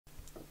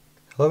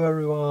Hello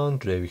everyone,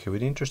 today we have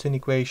an interesting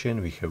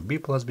equation. We have b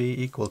plus b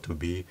equal to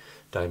b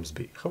times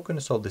b. How can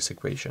we solve this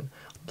equation?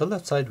 On the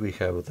left side we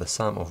have the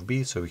sum of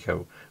b, so we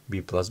have b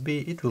plus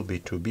b, it will be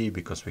 2b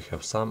because we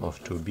have sum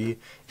of 2b.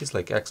 It's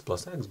like x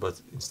plus x, but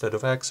instead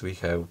of x we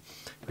have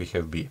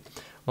b.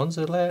 On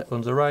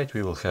the right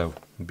we will have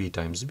b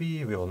times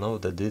b. We all know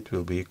that it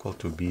will be equal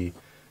to b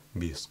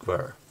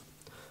squared.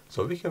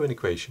 So we have an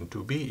equation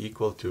 2b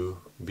equal to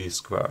b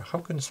squared. How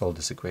can we solve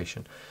this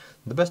equation?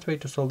 The best way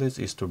to solve this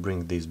is to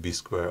bring this b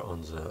squared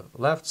on the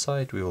left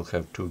side. We will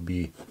have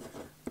 2b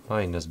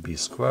minus b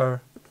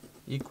squared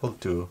equal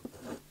to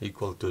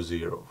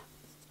 0.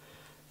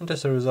 And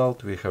as a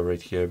result we have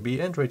right here b,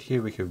 and right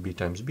here we have b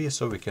times b,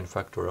 so we can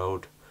factor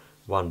out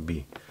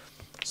 1b.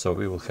 So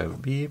we will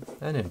have b,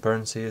 and in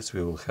parentheses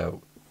we will have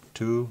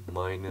 2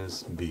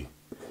 minus b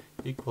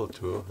equal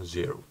to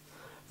 0.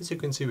 As you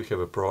can see, we have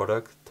a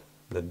product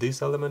that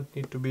this element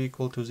need to be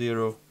equal to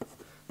 0.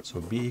 So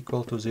b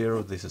equal to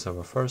 0, this is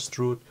our first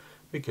root.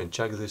 We can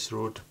check this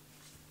root.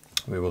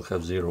 We will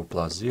have 0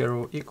 plus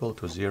 0 equal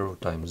to 0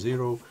 times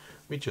 0,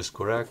 which is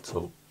correct.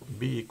 So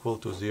b equal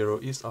to 0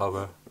 is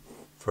our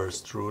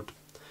first root.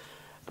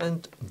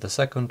 And the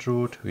second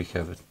root, we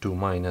have 2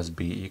 minus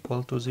b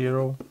equal to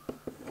 0.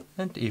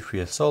 And if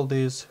we solve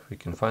this, we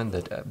can find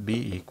that b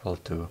equal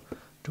to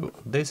 2.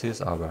 This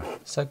is our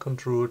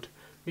second root.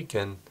 We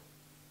can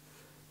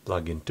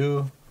plug in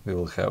 2. We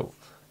will have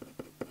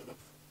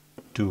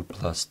 2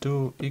 plus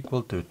 2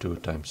 equal to 2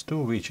 times 2,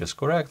 which is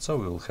correct, so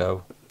we will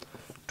have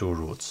two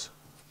roots.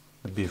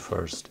 b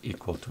first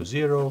equal to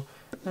 0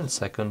 and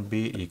second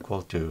b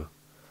equal to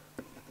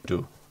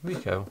 2. We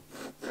have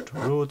two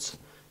roots.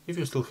 If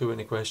you still have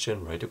any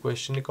question, write a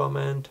question in the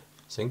comment.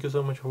 Thank you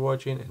so much for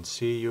watching and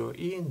see you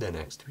in the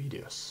next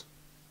videos.